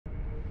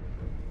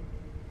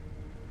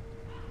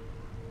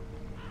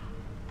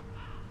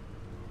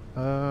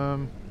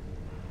Got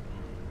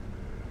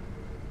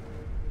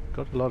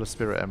a lot of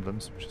spirit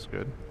emblems, which is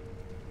good.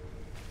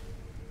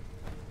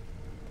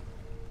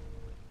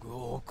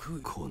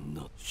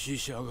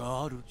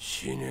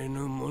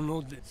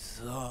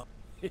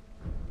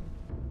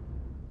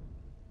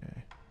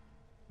 Okay.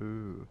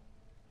 Ooh.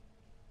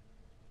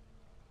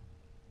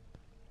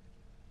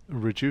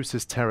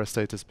 Reduces terror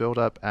status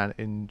build-up and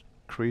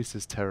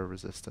increases terror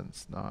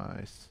resistance.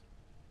 Nice.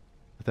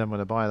 I think I'm going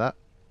to buy that.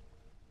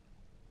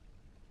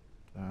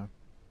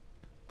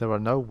 There are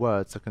no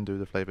words that can do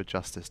the flavor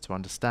justice. To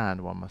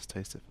understand, one must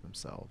taste it for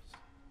themselves.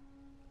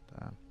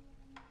 Damn.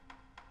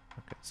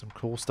 Okay, some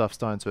cool stuff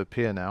starting to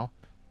appear now.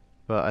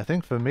 But I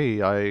think for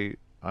me, I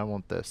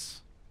want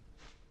this.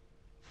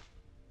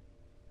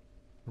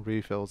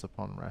 Refills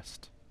upon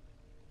rest.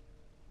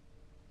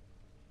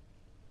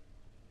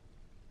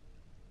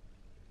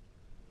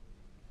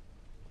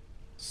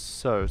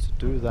 So, to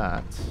do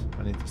that,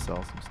 I need to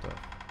sell some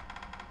stuff.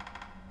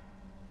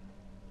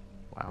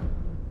 Wow.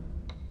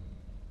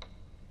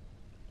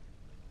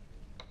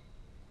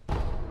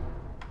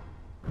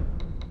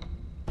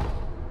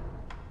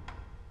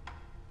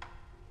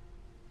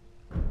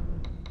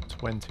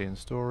 $20 in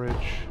storage.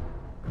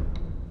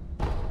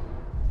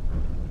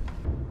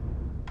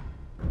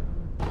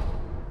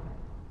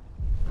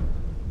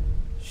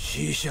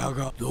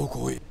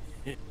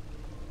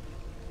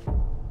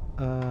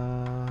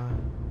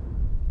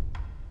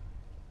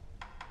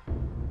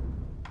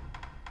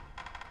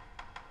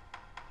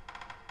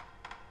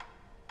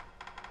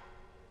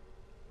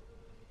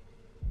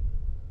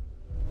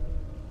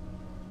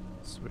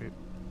 Sweet.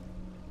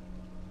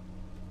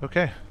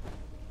 Okay.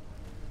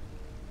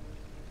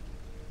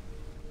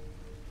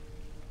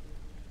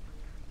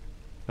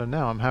 So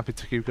now I'm happy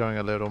to keep going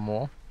a little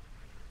more,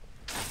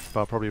 but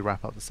I'll probably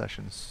wrap up the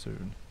session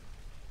soon.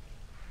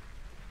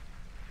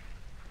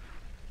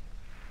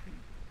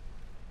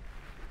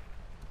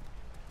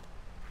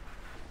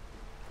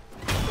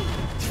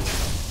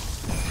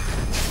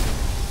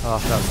 Oh,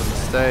 that's a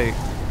mistake.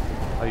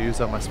 I used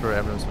up my spirit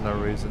emblems for no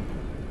reason.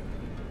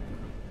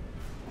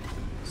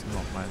 It's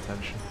not my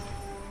intention.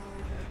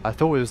 I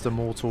thought it was the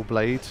mortal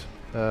blade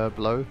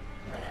blow.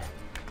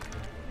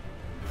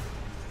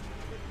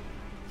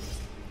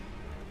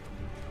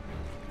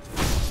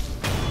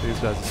 These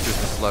guys are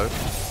super slow.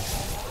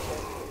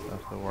 Don't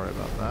have to worry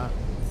about that.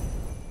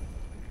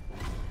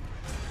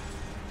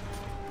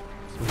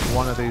 So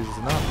one of these is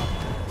enough.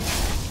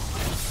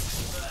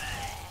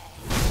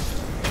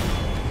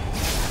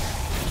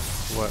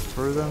 Work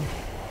through them.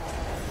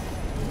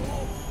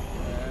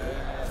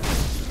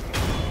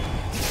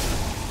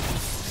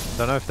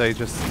 Don't know if they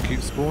just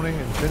keep spawning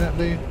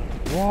infinitely.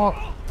 What?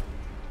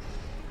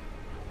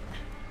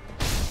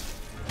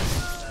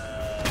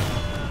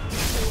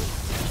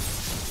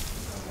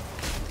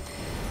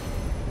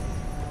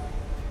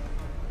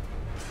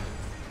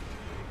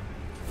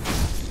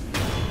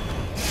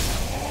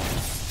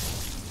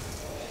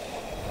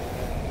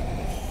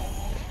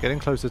 Getting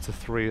closer to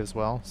 3 as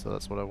well, so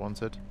that's what I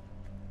wanted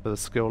for the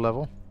skill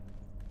level.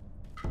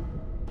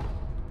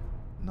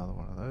 Another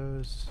one of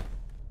those.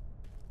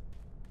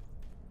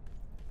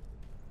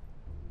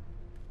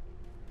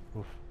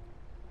 Oof.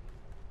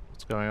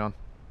 What's going on?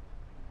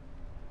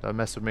 Don't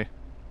mess with me.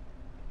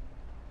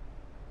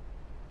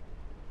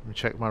 Let me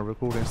check my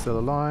recording's still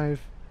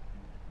alive.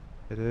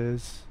 It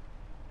is.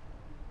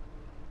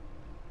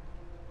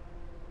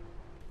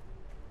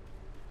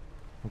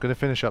 I'm going to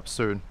finish up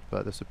soon,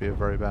 but this would be a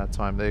very bad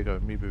time. There you go,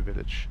 Mibu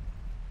Village.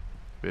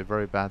 Be a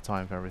very bad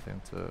time for everything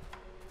to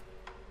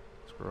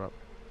screw up.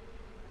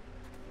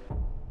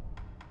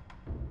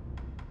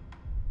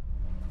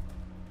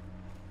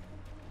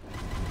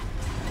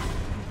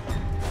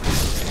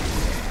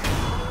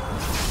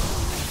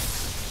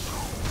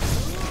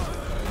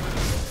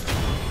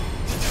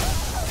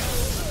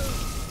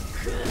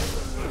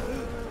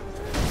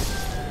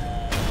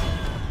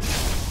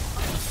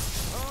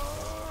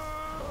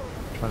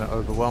 Trying to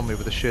overwhelm me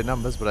with the sheer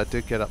numbers, but I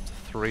did get up to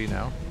 3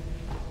 now.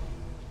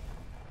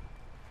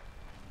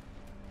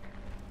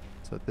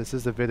 So this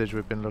is the village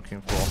we've been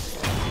looking for.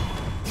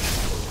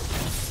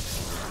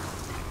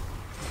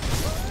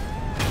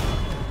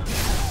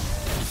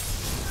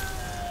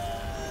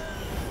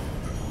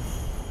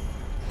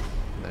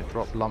 They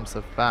drop lumps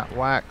of bat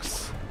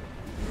wax.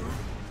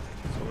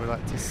 That's what we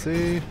like to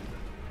see.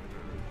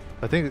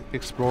 I think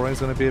exploring is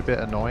going to be a bit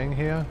annoying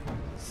here.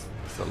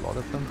 There's a lot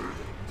of them.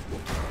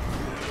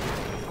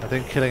 I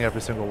think killing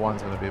every single one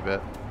is going to be a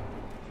bit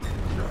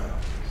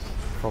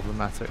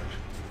problematic.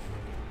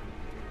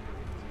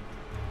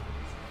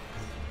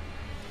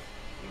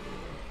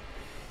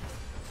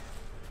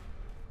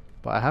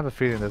 But I have a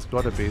feeling there's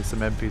got to be some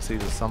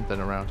NPCs or something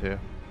around here.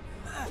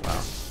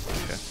 Wow.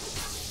 Okay.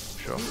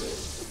 Sure.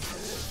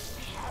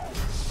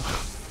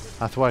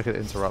 I thought I could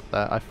interrupt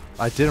that.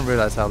 I didn't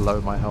realize how low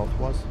my health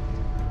was.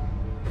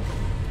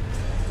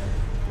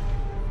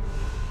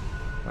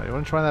 Right, you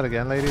want to try that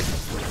again, lady?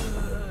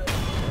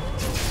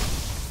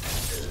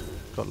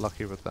 Got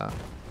lucky with that.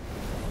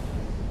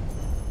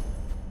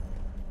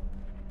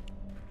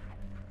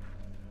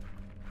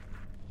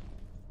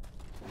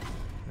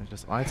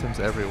 Just items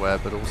everywhere,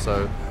 but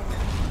also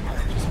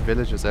just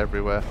villagers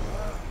everywhere.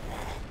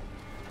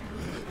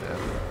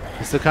 Yeah.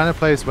 It's the kind of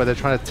place where they're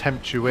trying to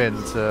tempt you in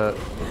to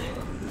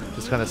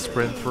just kind of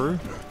sprint through.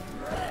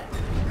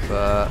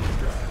 But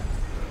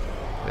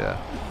yeah.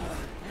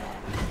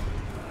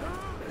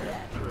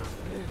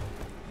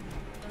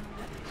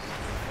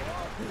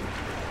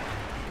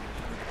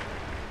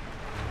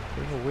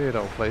 Bit of a weird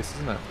old place,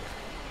 isn't it?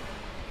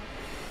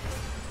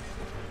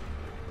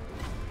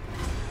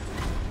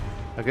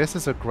 I guess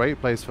it's a great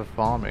place for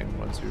farming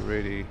once you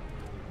really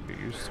get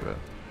used to it.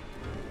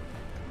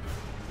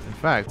 In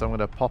fact, I'm going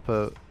to pop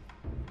a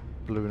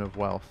balloon of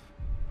wealth.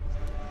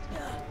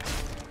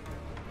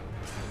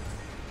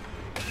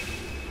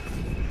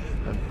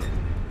 And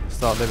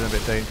start living a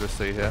bit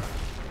dangerously here.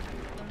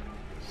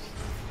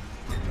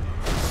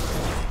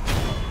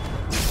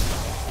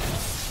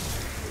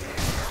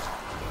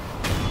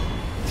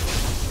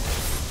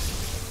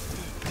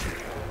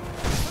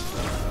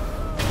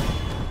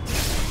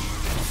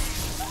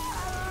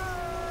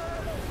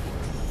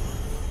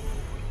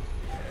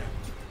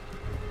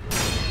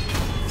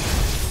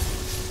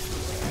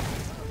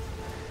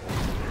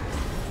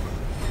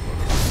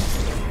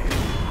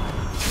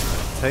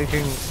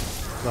 Taking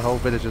the whole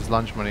village's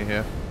lunch money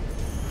here.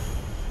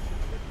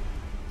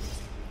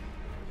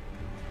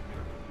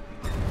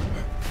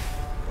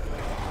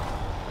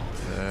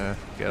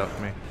 Get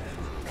off me.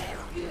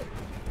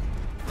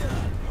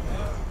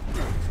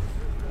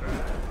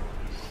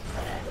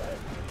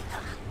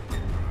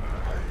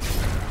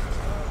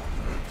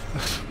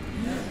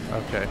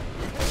 Okay.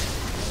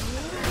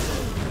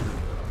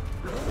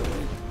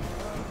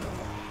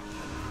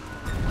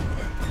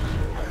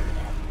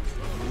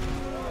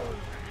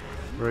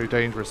 Very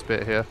dangerous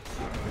bit here.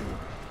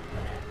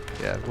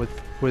 Yeah,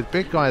 with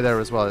big guy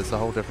there as well, it's a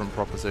whole different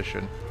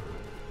proposition.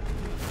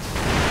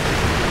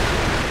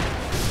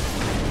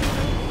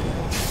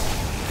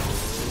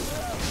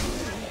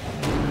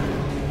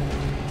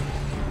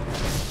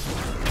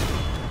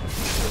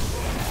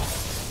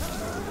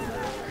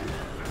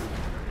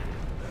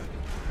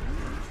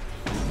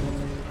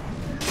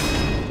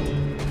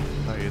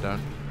 No, you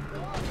don't.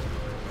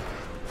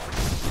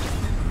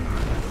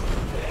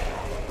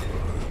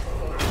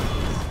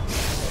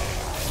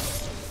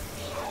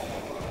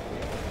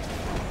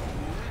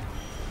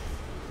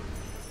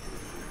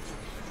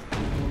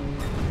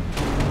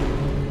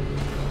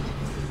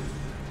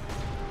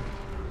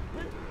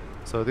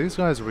 So these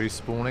guys are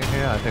respawning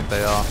here? I think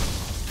they are.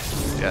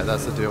 Yeah,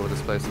 that's the deal with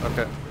this place.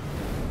 Okay.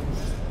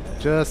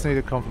 Just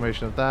needed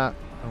confirmation of that.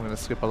 I'm going to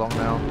skip along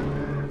now.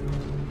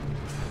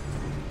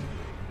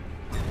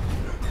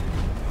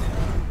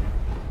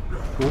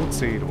 Gold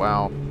seed,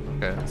 wow.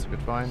 Okay, that's a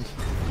good find.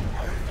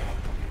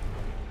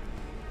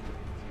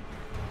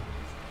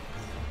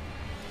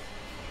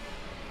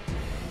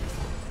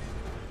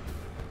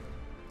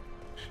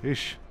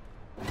 Sheesh.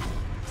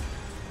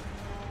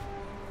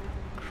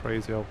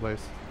 Crazy old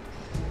place.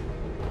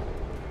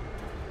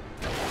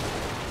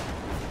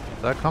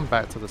 Did I come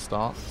back to the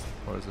start?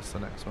 Or is this the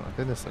next one? I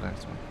think this is the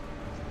next one.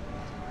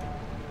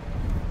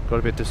 Got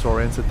a bit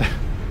disoriented there.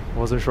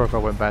 Wasn't sure if I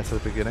went back to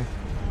the beginning.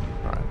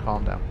 Alright,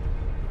 calm down.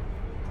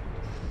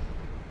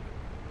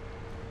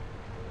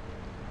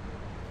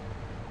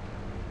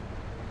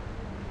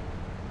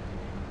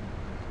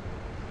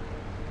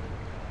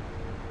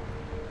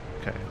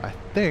 Okay, I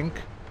think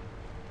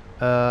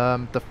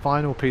the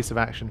final piece of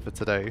action for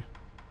today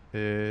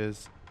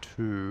is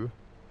to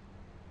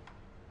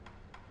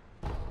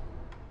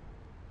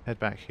head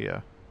back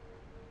here.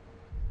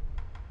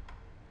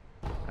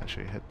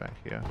 Actually, head back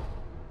here.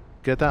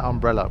 Get that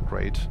umbrella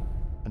upgrade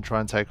and try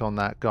and take on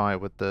that guy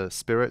with the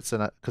spirits,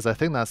 and because I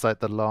think that's like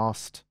the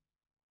last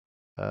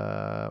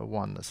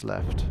one that's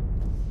left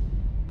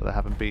that I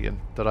haven't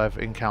beaten, that I've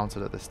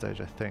encountered at this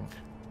stage, I think.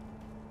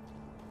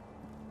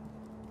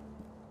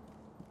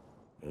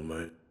 All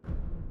right.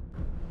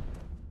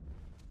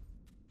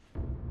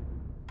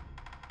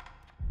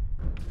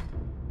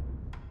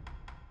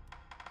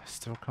 I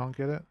still can't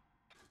get it?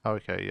 Oh,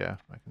 okay, yeah,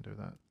 I can do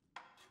that.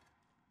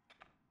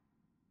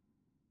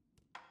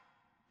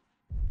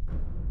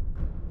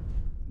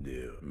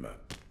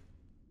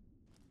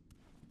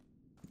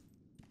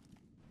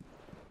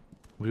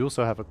 We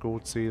also have a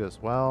gold seed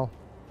as well.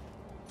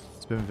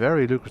 It's been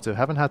very lucrative.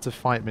 Haven't had to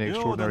fight many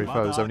extraordinary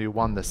foes, only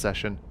one this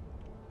session.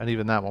 And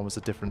even that one was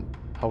a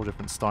whole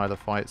different style of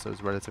fight, so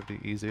it's relatively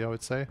easy, I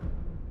would say,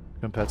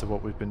 compared to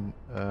what we've been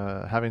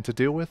having to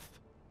deal with.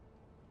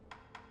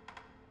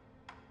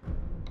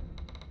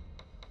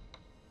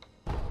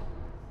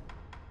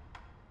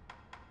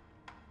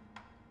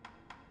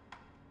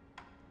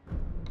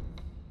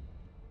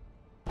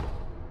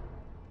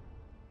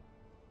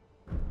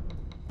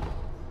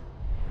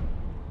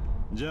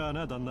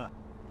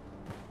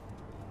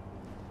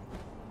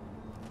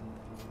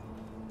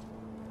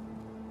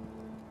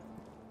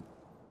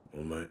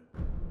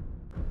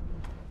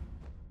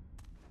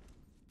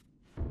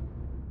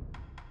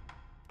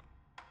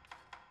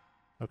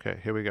 Okay,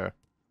 here we go.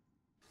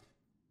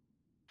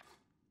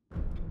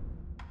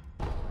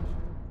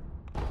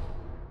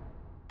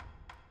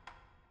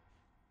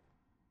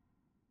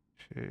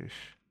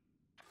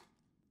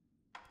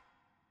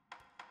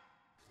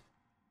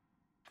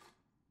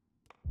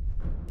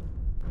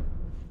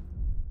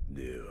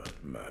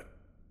 mad.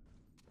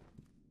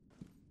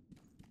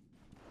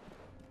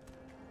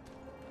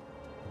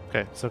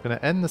 Okay, so I'm going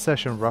to end the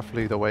session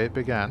roughly the way it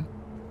began.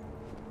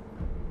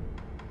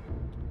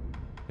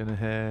 Gonna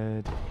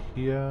head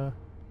here.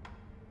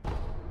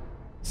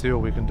 See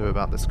what we can do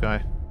about this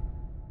guy.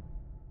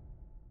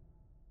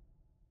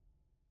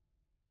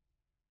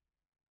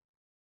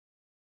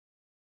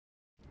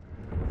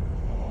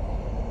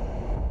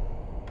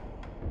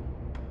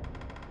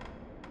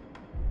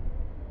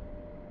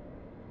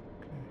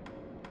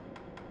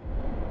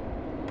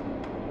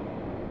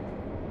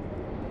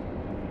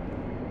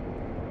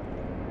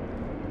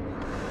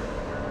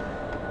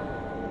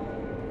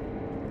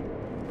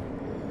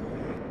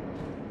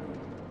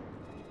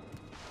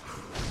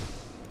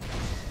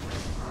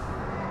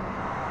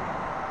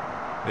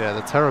 Yeah,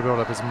 the terror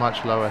buildup is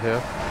much lower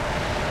here.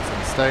 It's a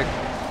mistake.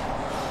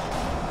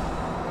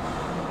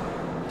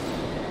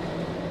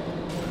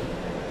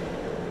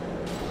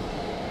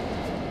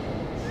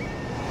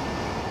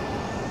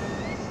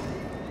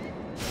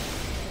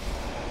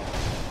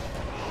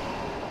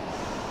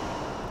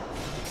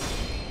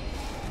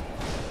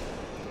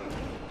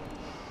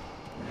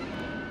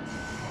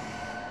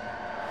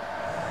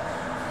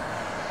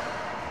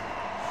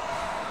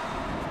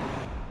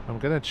 I'm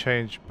gonna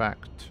change back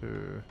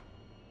to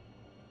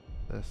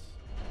this.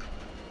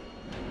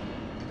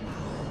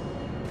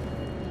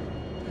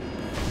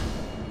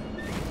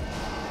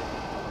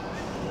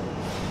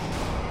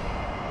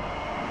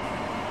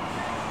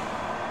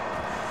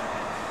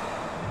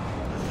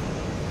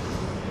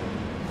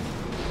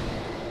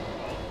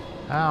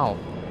 Ow.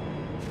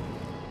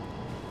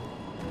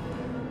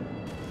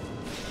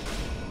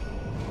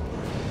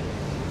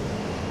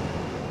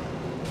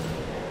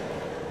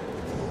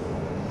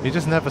 He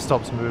just never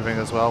stops moving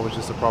as well, which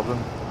is the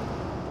problem.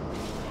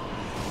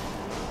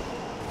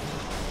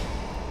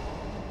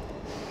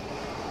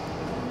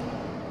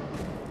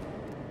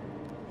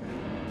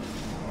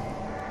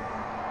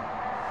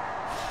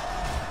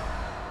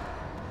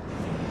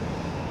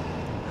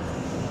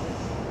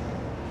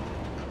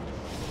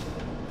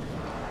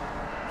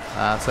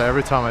 So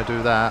every time I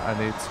do that, I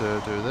need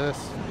to do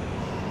this.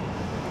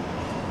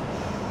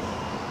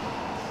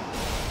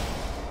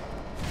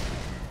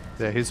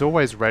 Yeah, he's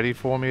always ready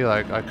for me.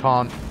 Like I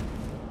can't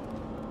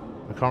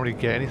really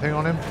get anything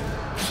on him.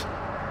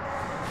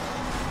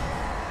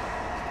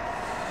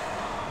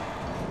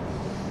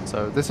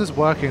 So this is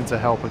working to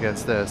help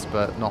against this,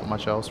 but not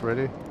much else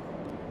really.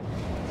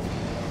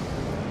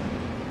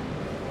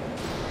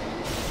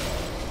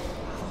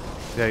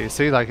 Yeah, you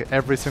see, like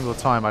every single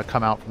time I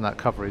come out from that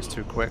cover, he's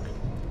too quick.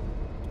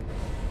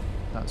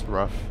 That's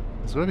rough.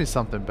 There's got to be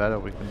something better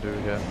we can do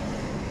here.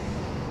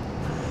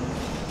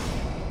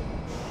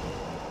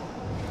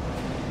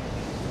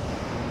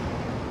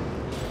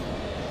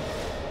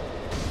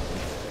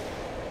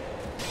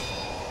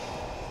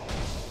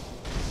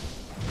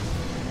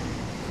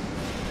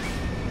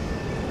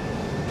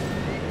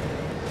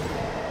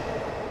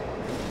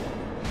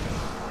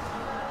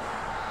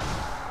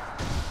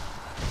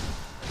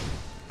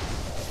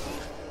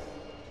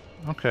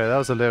 Okay, that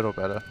was a little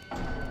better.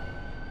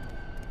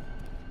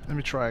 Let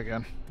me try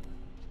again.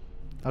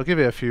 I'll give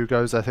it a few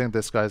goes. I think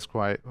this guy's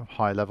quite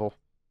high level.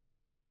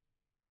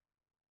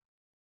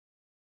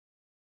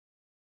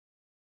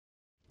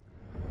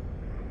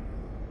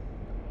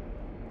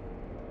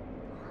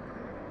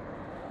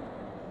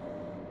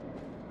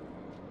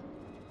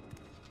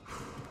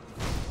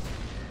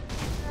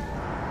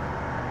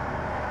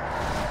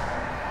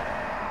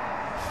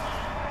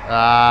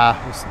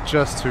 Ah, it was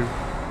just too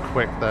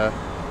quick there.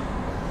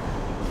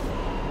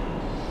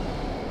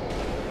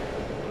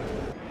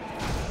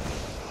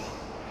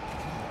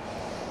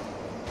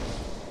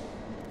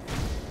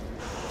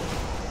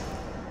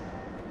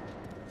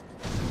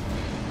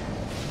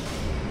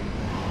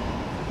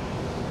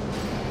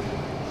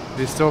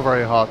 He's still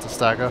very hard to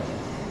stagger.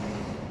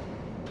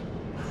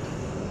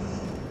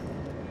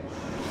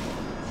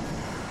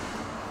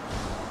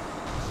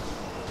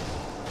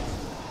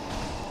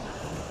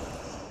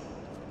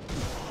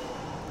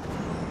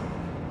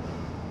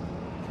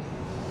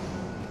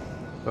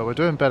 But we're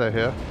doing better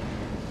here.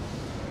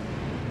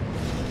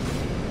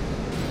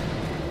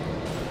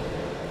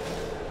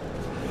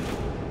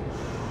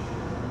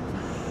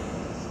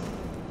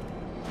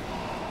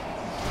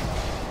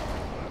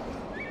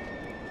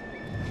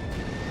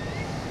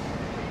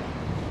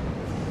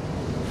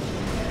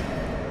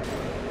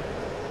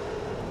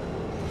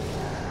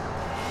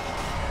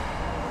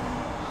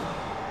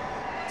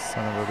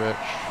 Son of a bitch.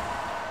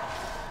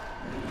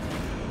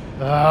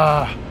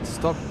 Ah,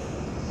 stop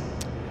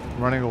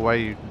running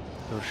away, you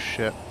little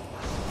shit.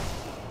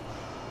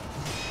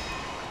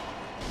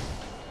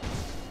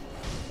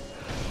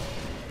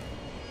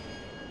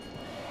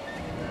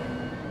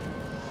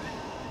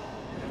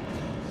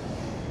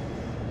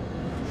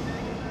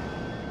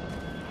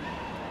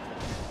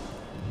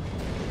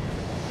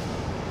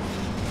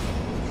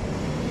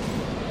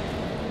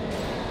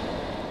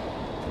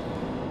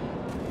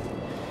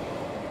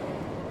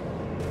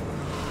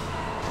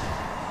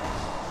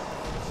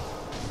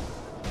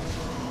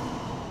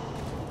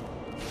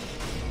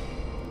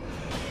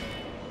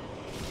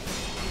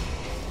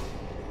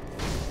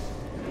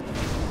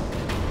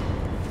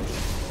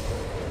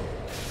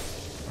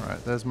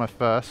 there's my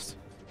first.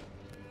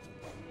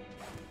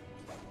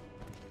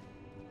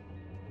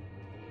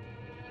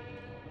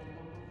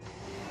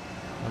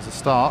 There's a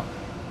start.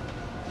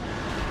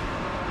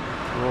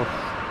 Oof.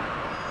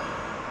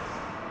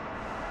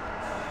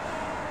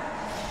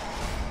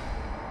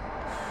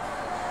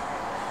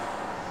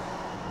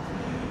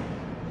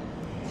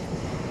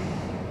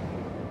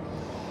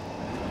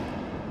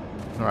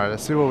 Alright,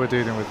 let's see what we're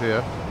dealing with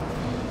here.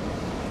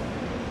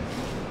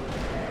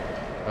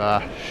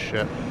 Ah,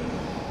 shit.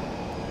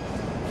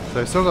 So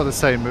they've still got the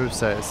same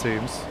moveset, it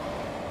seems.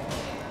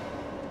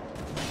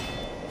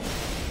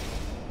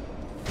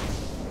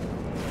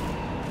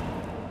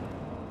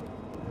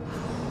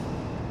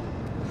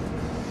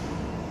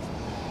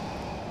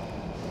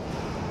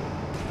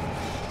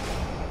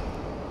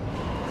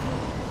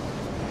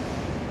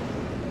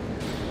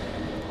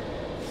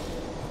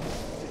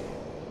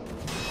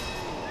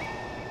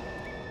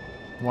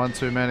 One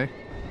too many.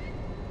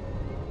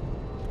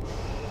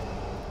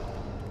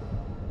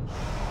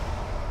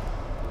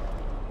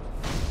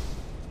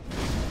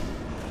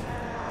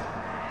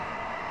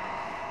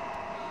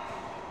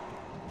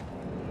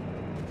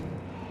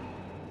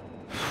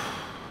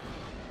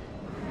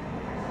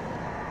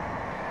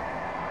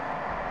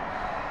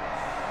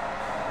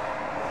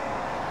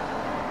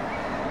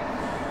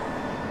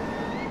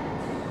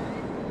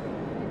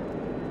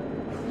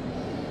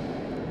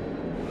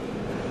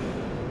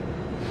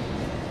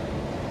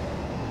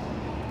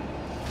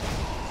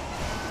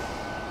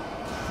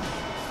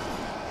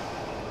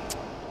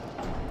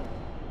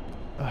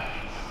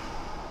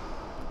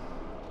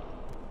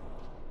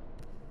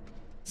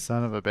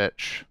 Son of a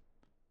bitch.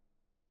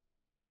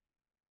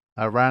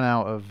 I ran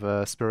out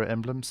of spirit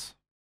emblems.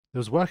 It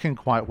was working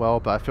quite well,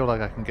 but I feel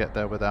like I can get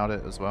there without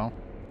it as well.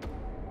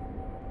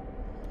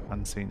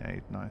 Unseen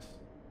aid, nice.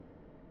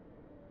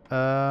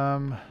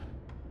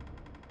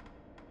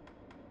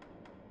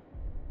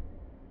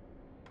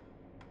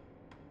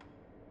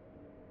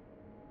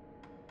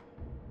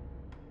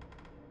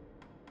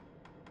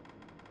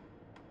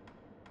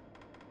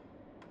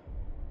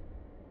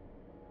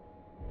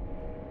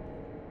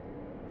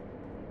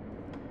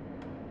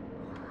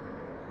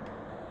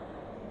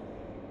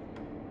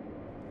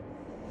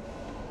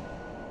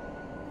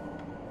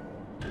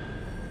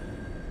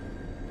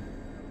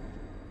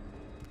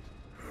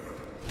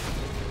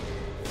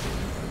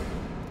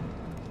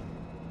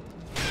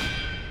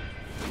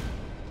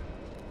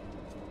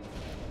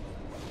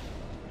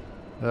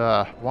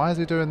 Why is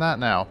he doing that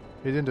now?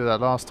 He didn't do that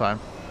last time.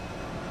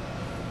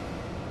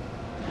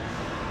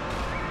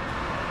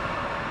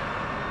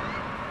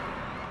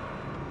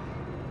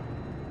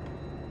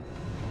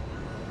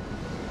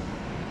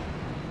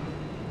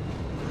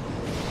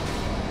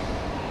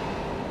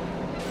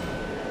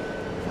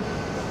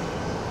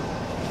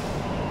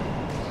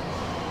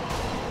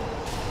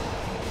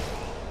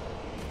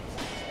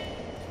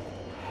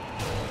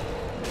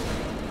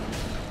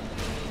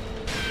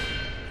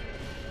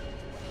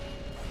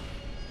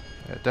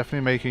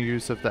 Definitely making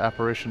use of the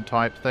apparition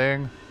type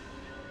thing.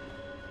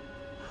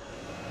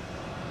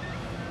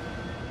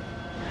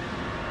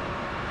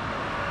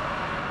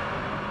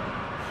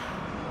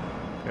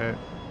 Okay.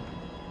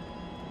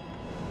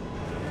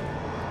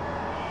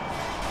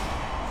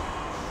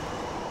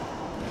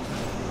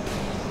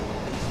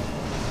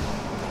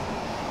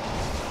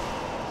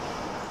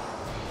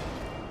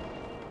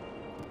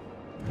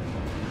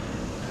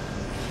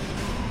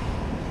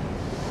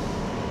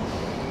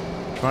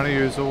 Trying to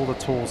use all the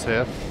tools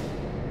here.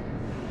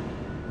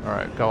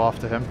 Alright, go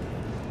after him.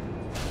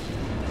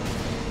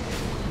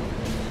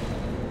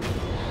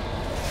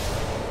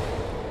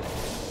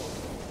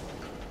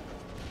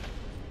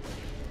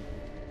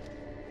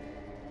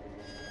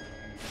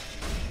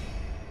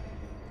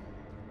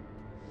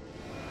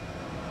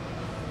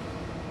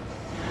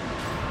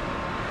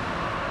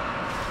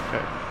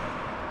 Okay.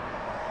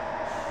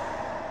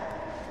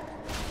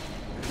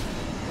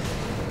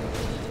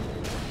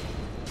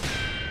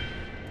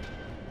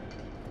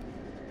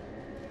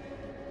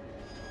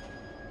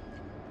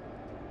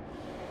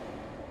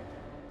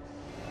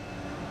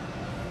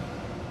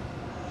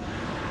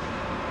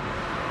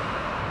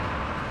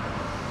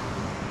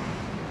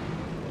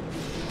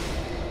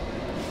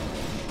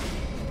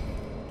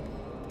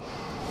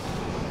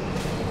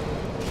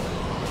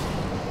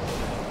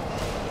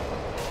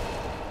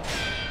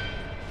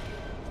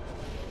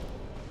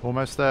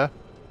 Almost there.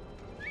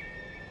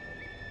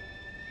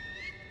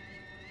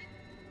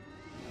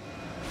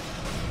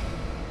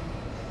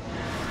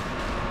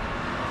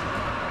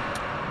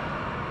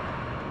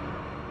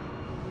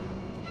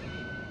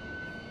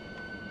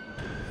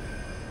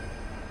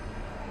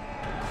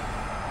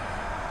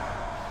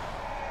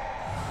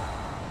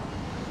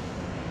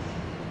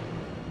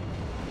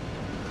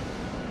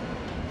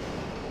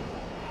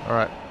 All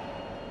right.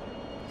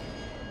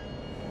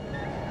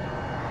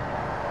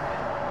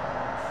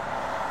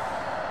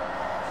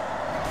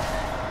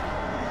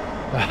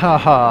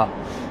 Haha,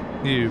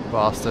 you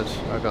bastard.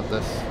 I got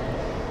this.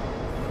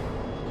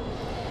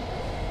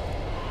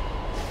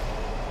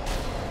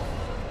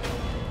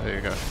 There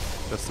you go.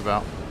 Just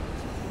about.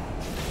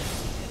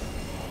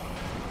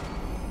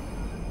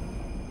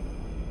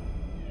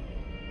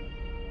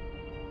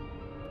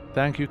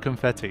 Thank you,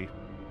 Confetti.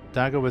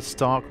 Dagger with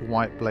stark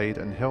white blade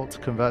and hilt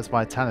converts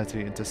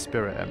vitality into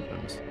spirit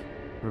emblems.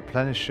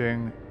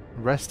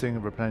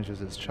 Resting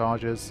replenishes its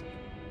charges.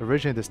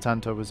 Originally this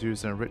tanto was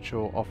used in a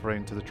ritual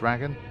offering to the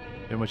dragon,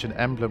 in which an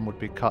emblem would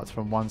be cut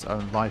from one's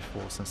own life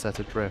force and set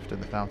adrift in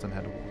the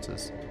fountainhead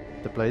waters.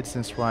 The blade is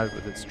inscribed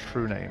with its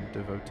true name,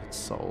 Devoted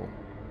Soul.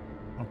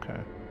 Okay.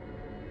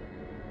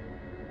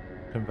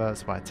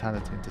 Converts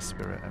vitality into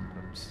spirit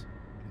emblems.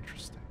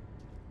 Interesting.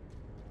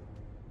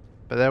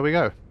 But there we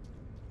go.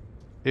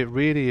 It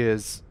really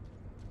is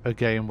a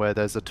game where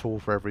there's a tool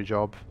for every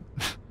job.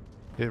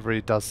 It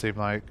really does seem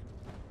like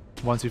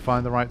once you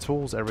find the right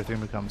tools, everything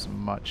becomes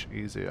much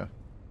easier.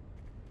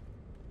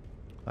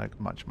 Like,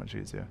 much, much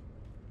easier.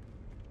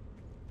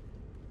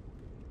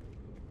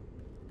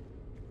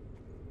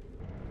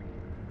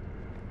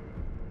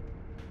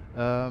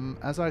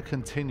 As I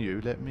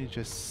continue, let me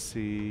just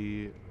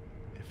see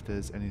if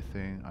there's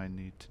anything I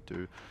need to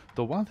do.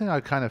 The one thing I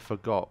kind of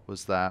forgot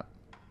was that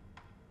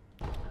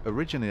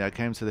originally I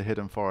came to the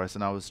Hidden Forest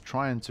and I was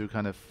trying to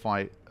kind of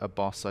fight a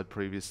boss I'd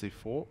previously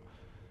fought.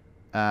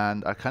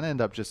 And I kind of end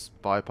up just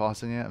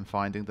bypassing it and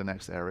finding the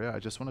next area. I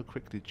just want to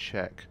quickly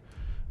check.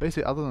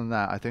 Basically, other than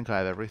that, I think I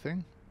have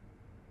everything.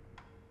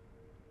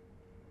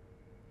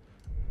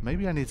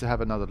 Maybe I need to have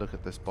another look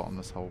at this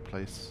bottomless hole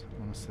place,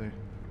 honestly.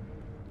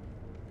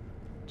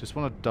 Just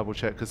want to double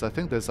check, because I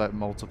think there's like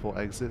multiple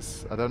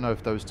exits. I don't know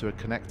if those two are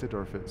connected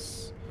or if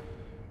it's...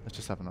 Let's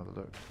just have another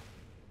look.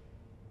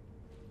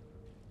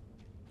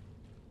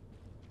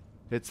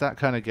 It's that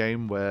kind of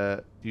game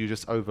where you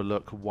just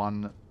overlook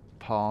one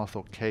path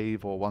or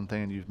cave or one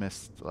thing and you've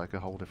missed like a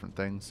whole different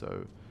thing,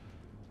 so...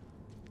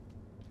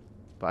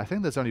 But I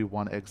think there's only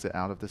one exit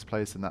out of this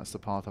place and that's the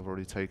path I've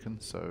already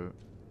taken, so...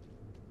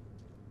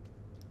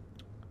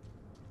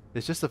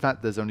 It's just the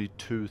fact there's only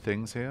two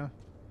things here,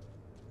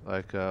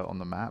 like on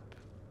the map.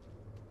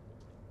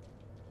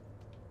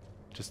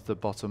 Just the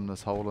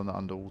bottomless hole and the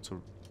underwater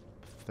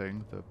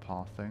thing, the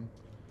path thing.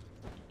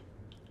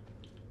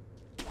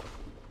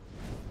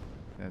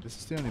 Yeah, this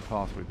is the only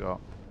path we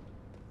got.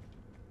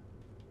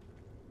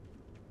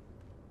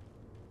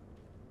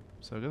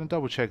 So I'm going to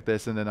double check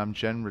this and then I'm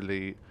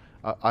generally...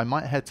 I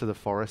might head to the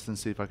forest and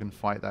see if I can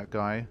fight that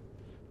guy.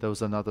 There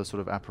was another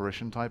sort of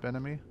apparition type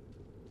enemy.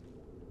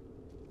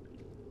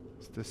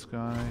 It's this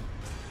guy.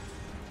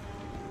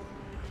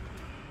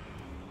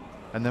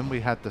 And then we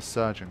had the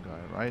surgeon guy,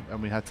 right?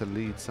 And we had to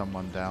lead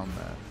someone down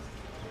there.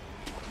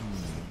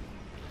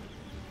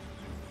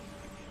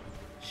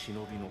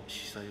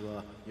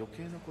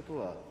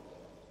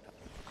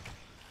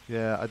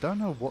 Yeah, I don't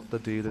know what the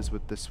deal is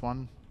with this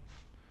one.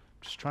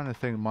 Just trying to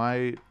think.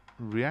 My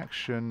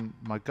reaction,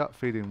 my gut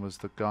feeling was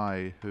the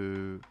guy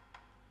who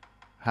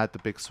had the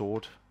big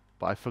sword,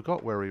 but I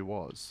forgot where he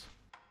was.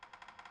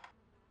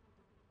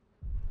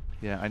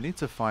 Yeah, I need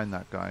to find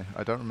that guy.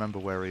 I don't remember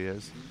where he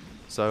is.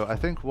 So I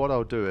think what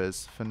I'll do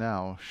is, for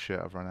now... Shit,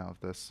 I've run out of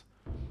this.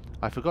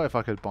 I forgot if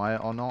I could buy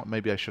it or not.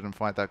 Maybe I shouldn't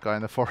fight that guy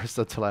in the forest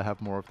until I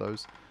have more of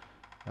those.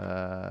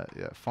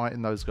 Yeah,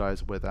 fighting those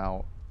guys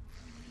without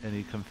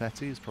any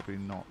confetti is probably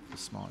not the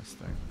smartest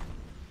thing.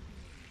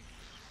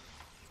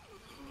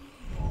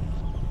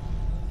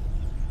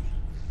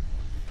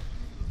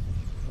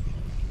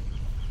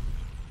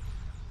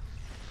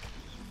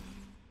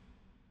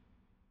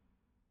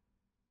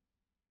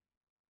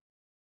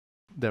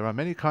 There are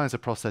many kinds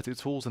of prosthetic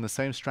tools and the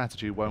same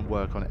strategy won't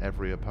work on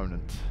every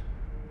opponent.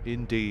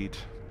 Indeed.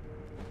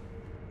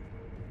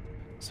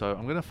 So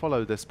I'm going to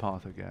follow this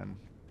path again.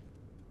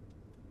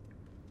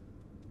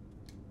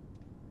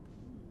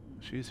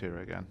 She's here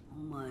again.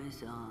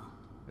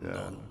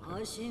 Yeah,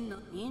 okay.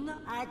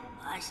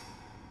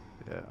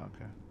 Yeah,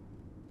 okay.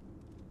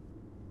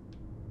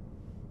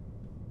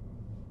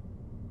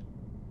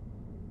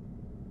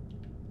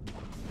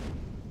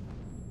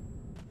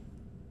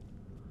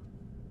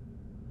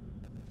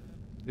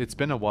 It's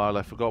been a while,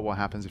 I forgot what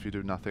happens if you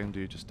do nothing.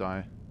 Do you just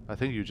die? I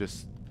think you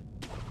just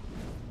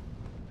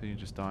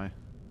die.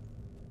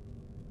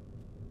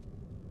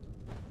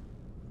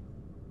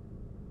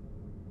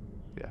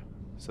 Yeah.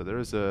 So there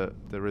is a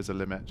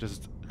limit.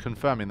 Just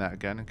confirming that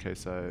again in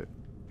case I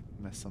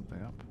mess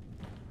something up.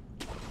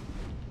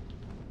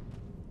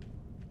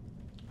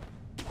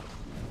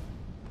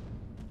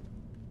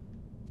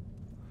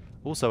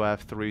 Also, I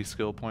have 3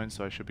 skill points,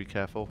 so I should be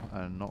careful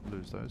and not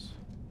lose those.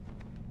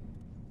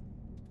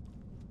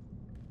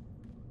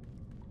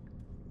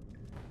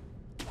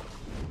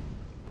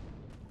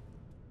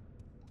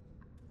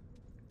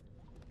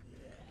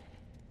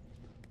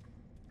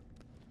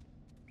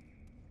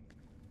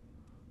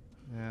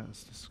 Yeah,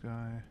 it's this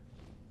guy.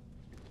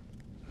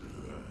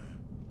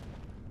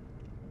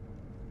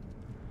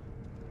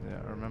 Yeah,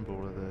 I remember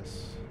all of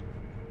this.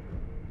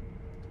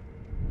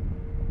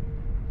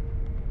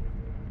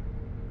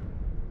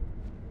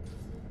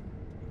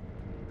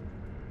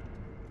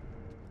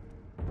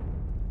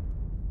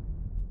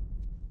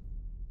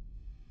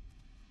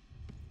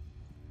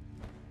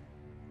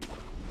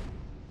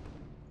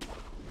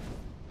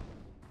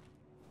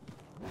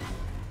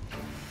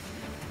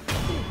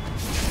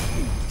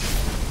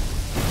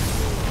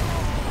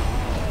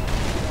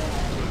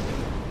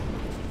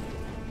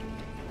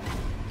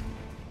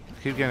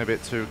 keep getting a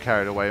bit too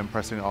carried away and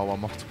pressing R1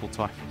 multiple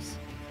times.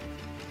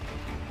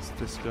 It's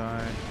this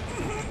guy.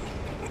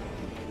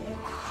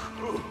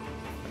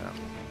 Yeah.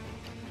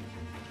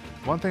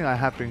 One thing I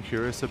have been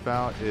curious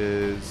about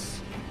is...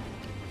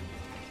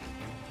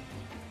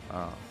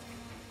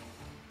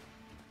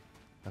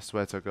 I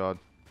swear to God,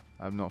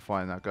 I'm not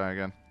fighting that guy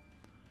again.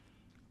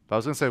 But I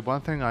was going to say,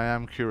 one thing I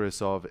am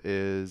curious of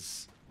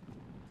is...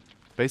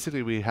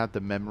 Basically, we had the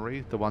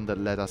memory, the one that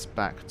led us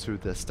back to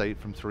the state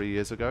from 3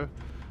 years ago.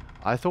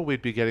 I thought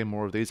we'd be getting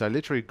more of these. I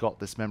literally got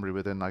this memory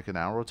within like an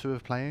hour or two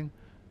of playing.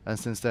 And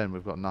since then,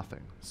 we've got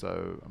nothing.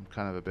 So, I'm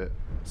kind of a bit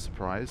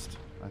surprised,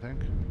 I think.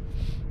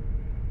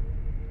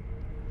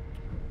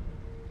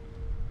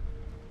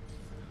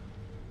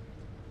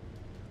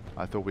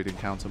 I thought we'd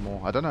encounter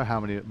more. I don't know how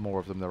many more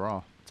of them there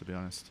are, to be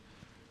honest.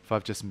 If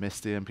I've just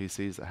missed the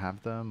NPCs that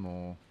have them,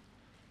 or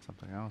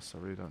something else, I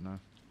really don't know.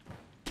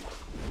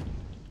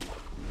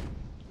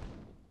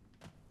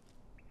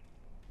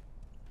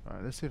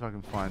 Alright, let's see if I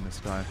can find this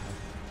guy.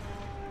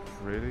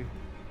 Really?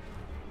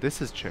 This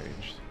has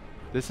changed.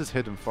 This is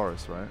Hidden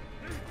Forest, right?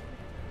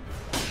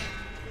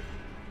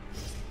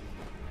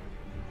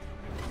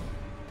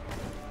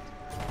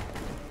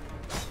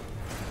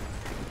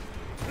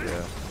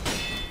 Yeah.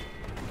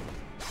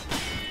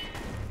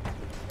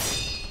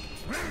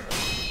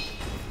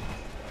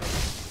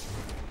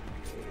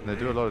 They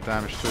do a lot of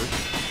damage too.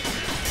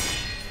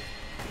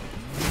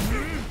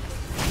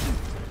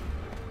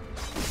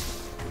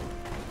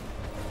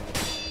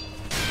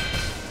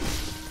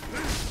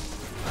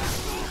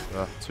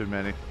 Ugh, too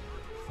many.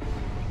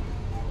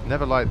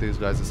 Never liked these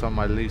guys. They're some of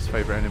my least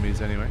favorite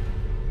enemies anyway.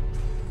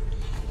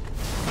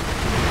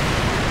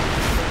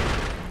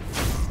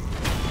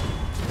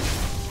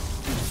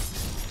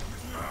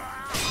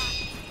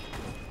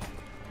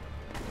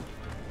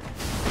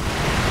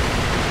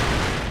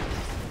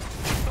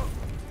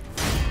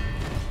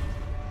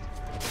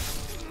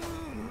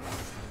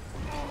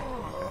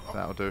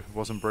 That'll do.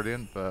 Wasn't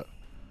brilliant, but...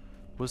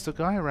 Was the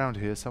guy around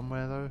here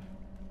somewhere, though?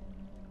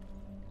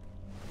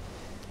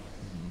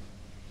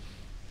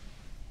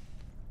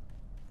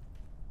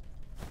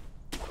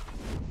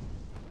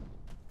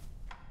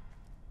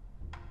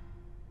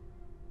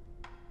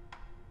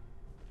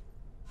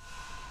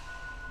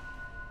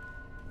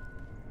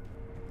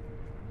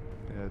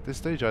 Yeah, at this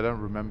stage I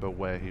don't remember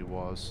where he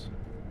was.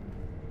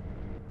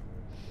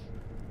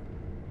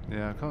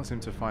 Yeah, I can't seem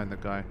to find the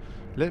guy.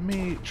 Let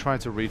me try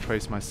to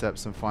retrace my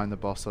steps and find the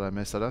boss that I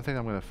missed. I don't think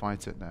I'm going to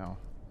fight it now.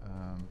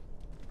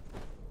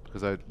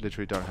 Because I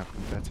literally don't have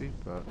confetti,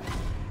 but...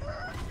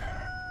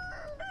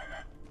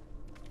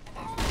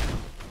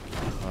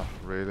 Oh,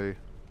 really?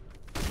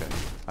 Okay.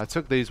 I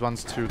took these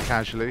ones too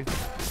casually.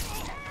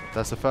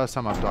 That's the first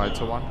time I've died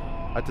to one.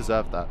 I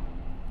deserve that.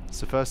 It's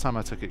the first time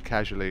I took it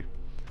casually.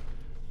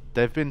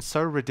 They've been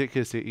so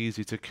ridiculously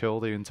easy to kill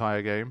the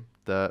entire game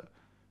that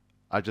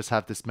I just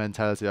have this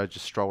mentality. I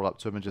just stroll up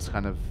to him and just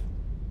kind of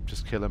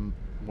just kill him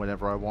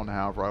whenever I want,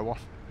 however I want.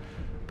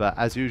 But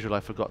as usual, I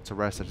forgot to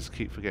rest. I just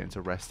keep forgetting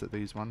to rest at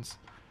these ones.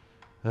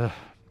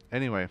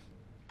 Anyway.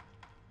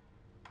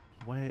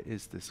 Where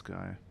is this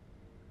guy?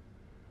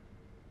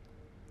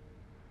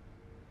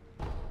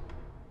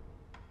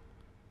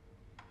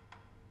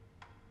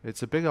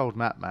 It's a big old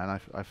map, man.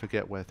 I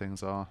forget where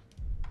things are.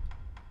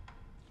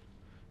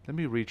 Let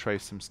me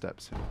retrace some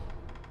steps here.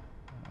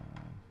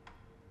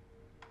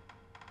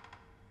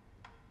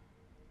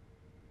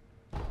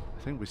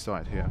 I think we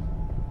started here.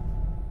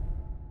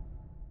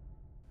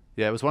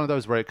 Yeah, it was one of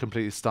those where it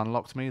completely stun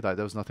locked me. Like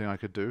there was nothing I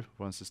could do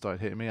once it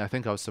started hitting me. I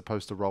think I was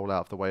supposed to roll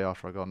out of the way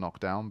after I got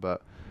knocked down,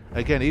 but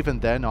again, even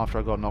then, after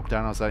I got knocked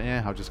down, I was like,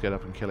 yeah, I'll just get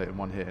up and kill it in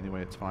one hit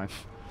anyway. It's fine.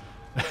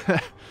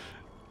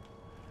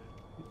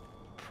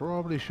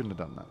 Probably shouldn't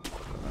have done that,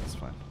 but that's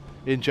fine.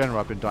 In general,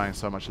 I've been dying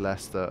so much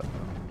less that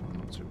I'm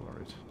not too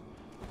worried.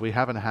 We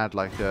haven't had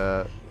like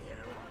a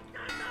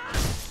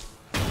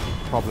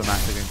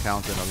problematic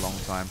encounter in a long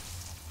time.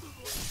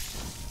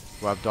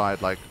 Where I've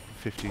died like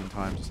 15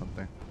 times or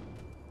something.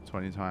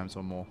 20 times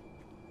or more.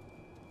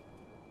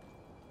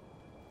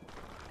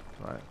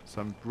 Right,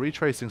 so I'm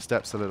retracing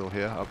steps a little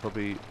here. I'll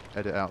probably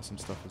edit out some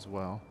stuff as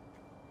well.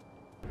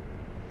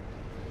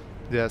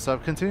 Yeah, so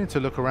I've continued to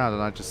look around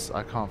and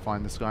I can't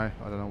find this guy.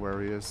 I don't know where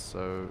he is,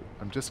 so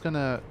I'm just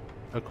gonna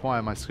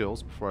acquire my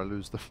skills before I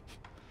lose them.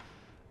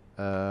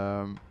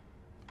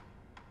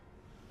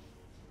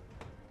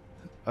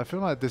 I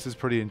feel like this is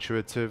pretty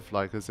intuitive,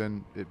 like as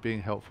in it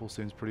being helpful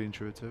seems pretty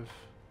intuitive.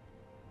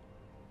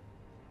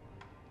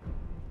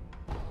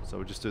 So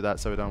we'll just do that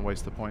so we don't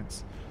waste the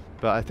points.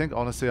 But I think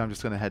honestly I'm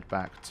just going to head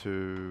back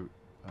to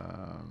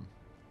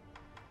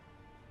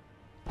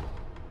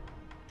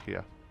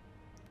here.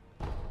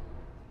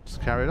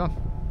 Just carry it on.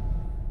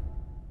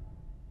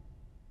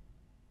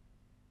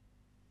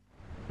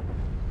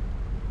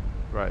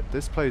 Right,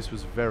 this place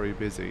was very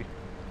busy.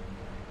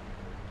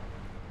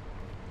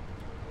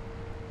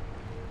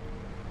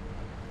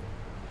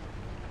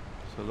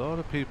 So a lot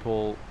of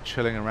people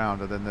chilling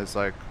around, and then there's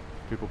like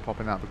people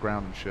popping out the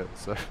ground and shit,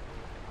 so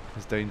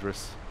it's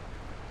dangerous.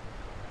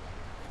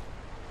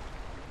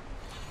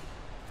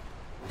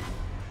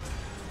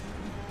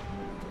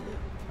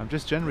 I'm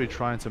just generally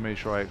trying to make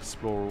sure I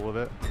explore all of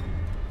it.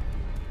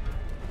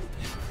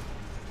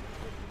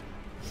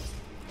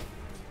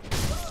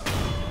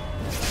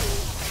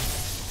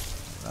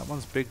 That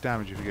one's big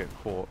damage if you get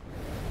caught.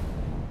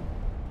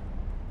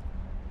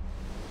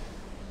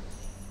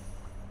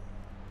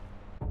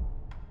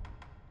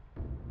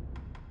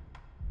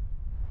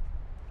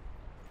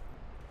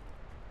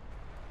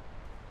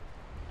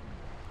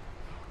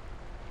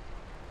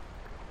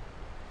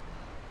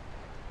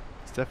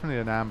 It's definitely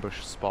an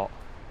ambush spot.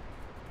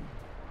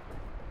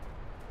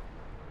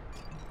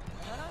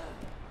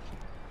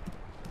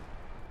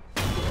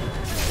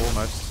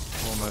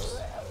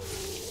 Almost.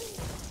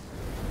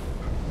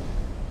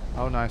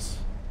 Oh, nice.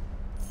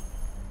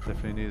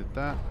 Definitely needed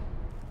that.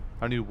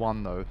 Only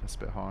one though, that's a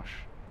bit harsh.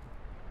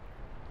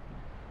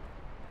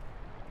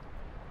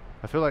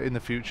 I feel like in the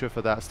future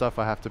for that stuff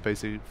I have to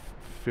basically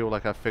feel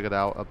like I've figured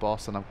out a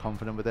boss and I'm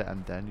confident with it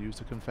and then use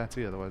the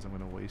confetti, otherwise I'm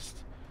going to waste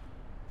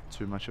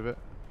too much of it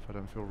if I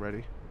don't feel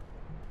ready.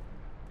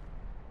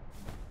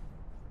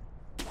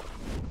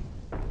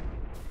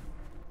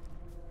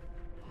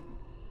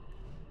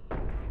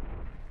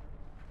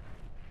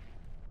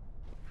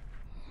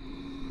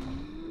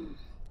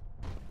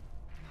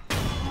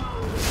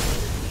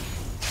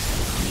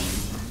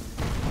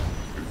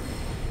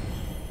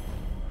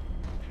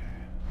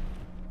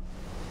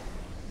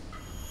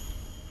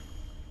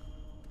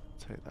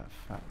 Take that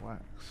fat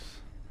wax.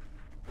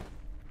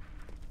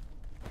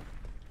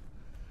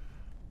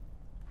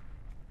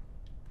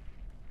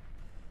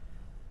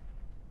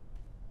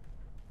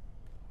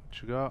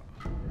 What you got?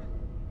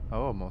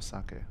 Oh, more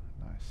sake.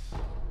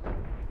 Nice.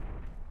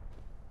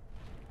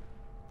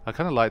 I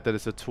kind of like that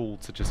it's a tool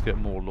to just get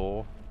more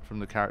lore from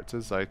the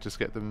characters. Like, just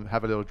get them,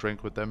 have a little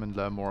drink with them and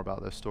learn more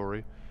about their story.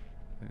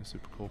 I think it's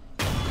super cool.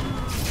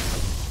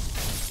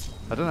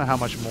 I don't know how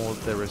much more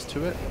there is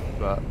to it,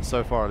 but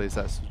so far at least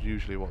that's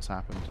usually what's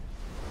happened.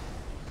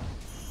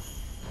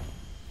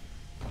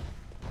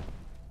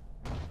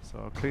 So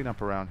I'll clean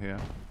up around here.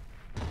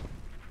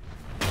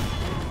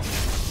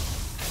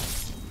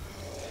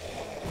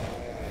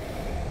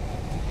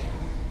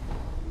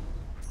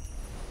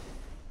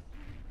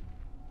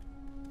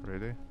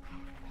 Really?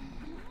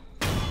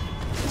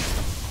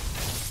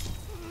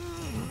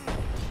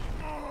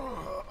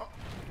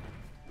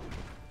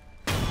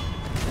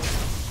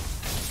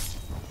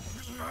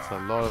 A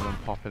lot of them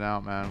popping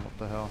out, man. What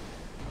the hell?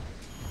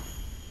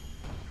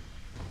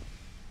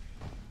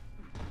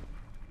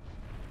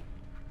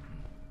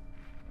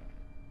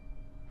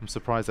 I'm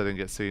surprised I didn't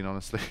get seen,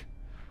 honestly.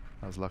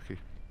 I was lucky.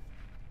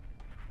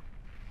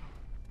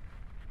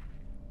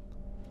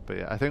 But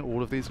yeah, I think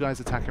all of these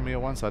guys attacking me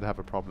at once, I'd have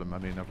a problem. I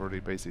mean, I've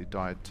already basically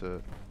died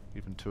to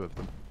even 2 of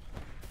them.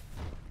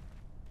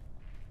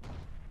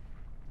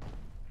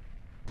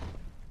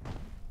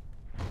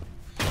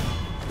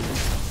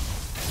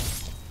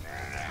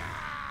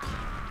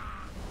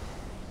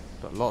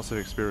 But lots of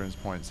experience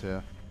points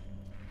here.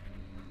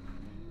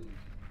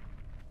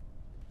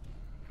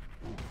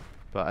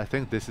 But I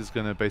think this is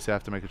going to basically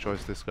have to make a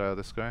choice, this guy or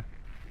this guy.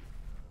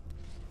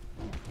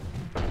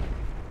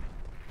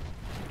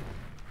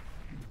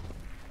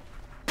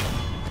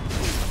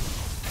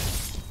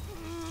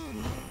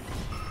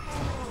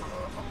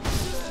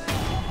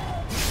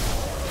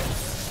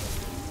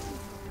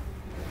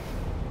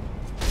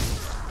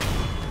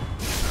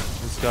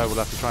 This guy will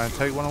have to try and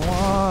take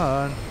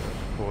one-on-one,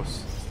 of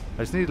course.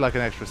 I just need like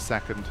an extra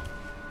second.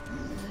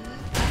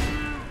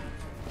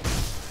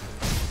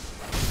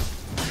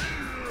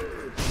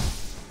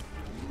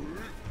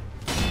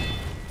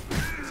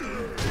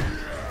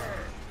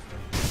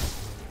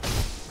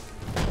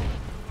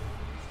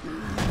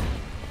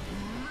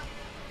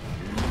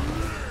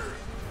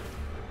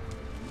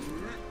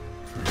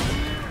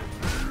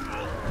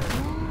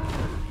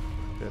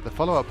 Yeah, the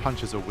follow-up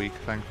punches are weak,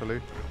 thankfully.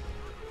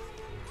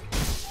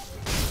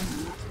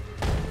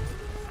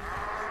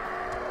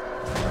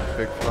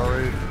 Big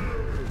flurry.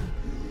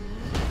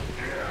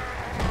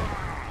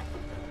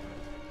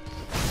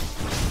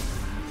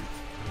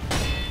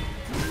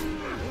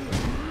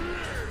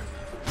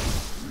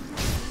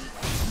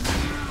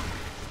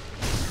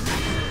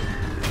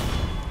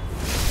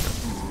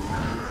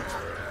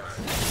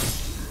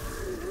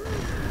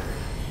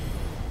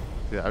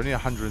 Yeah, only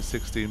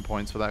 116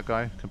 points for that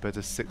guy compared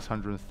to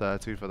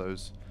 630 for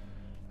those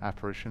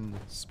apparition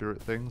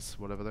spirit things,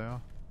 whatever they are.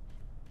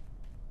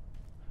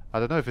 I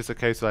don't know if it's a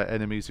case of like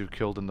enemies you've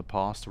killed in the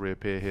past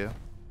reappear here.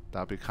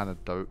 That'd be kind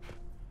of dope.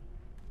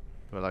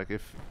 But like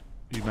if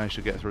you manage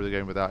to get through the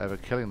game without ever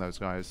killing those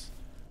guys,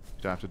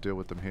 you don't have to deal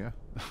with them here.